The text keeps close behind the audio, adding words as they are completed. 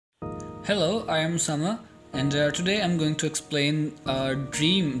Hello, I am Usama, and today I'm going to explain a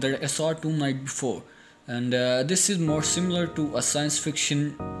dream that I saw 2 nights before. And this is more similar to a science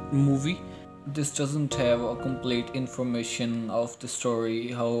fiction movie. This doesn't have a complete information of the story,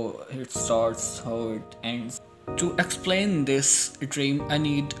 how it starts, how it ends. To explain this dream, I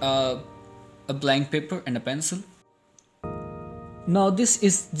need a blank paper and a pencil. Now, this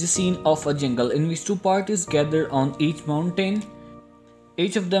is the scene of a jungle in which two parties gather on each mountain.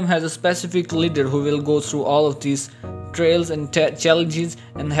 Each of them has a specific leader who will go through all of these trails and challenges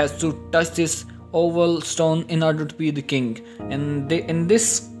and has to touch this oval stone in order to be the king. And in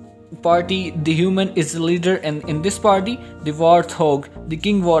this party, the human is the leader, and in this party, the warthog, the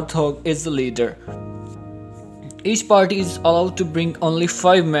king warthog, is the leader. Each party is allowed to bring only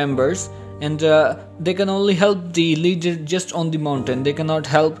 5 members, and they can only help the leader just on the mountain. They cannot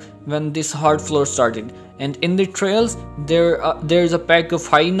help when this hard floor started. And in the trails, there's a pack of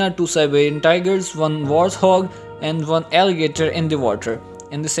hyena, 2 Siberian tigers, 1 warthog, and 1 alligator in the water.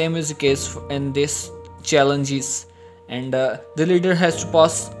 And the same is the case in this challenges. And the leader has to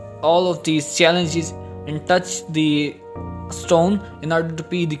pass all of these challenges and touch the stone in order to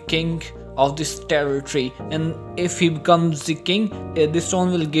be the king of this territory. And if he becomes the king, the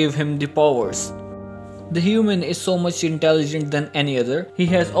stone will give him the powers. The human is so much intelligent than any other. He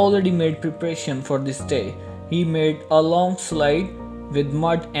has already made preparation for this day. He made a long slide with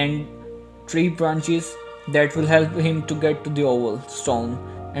mud and tree branches that will help him to get to the oval stone.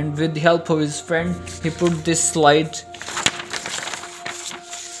 And with the help of his friend, he put this slide.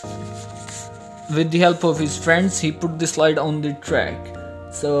 With the help of his friends, he put the slide on the track.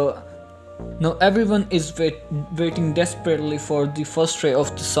 So now everyone is waiting desperately for the first ray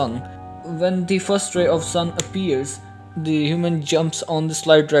of the sun. When the first ray of sun appears, the human jumps on the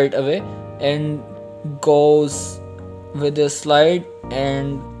slide right away and goes with the slide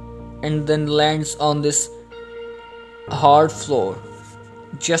and then lands on this hard floor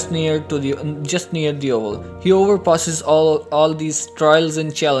just near the oval. He overpasses all these trials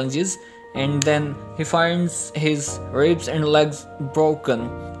and challenges, and then he finds his ribs and legs broken.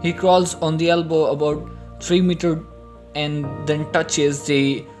 He crawls on the elbow about 3 meters and then touches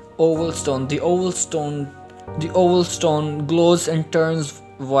the oval stone. The oval stone glows and turns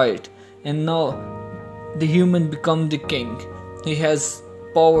white. And now the human becomes the king. He has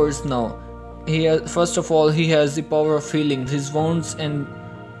powers now. First of all, he has the power of healing. His wounds and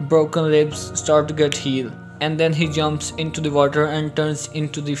broken ribs start to get healed. And then he jumps into the water and turns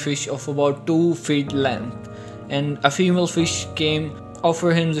into the fish of about 2 feet length. And a female fish came, offer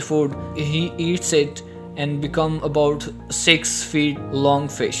him the food. He eats it and become about 6 feet long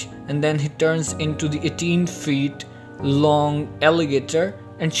fish. And then he turns into the 18 feet long alligator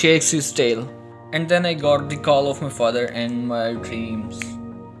and shakes his tail. And then I got the call of my father and my dreams.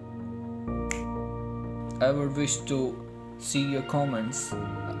 I would wish to see your comments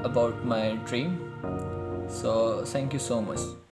about my dream. So thank you so much.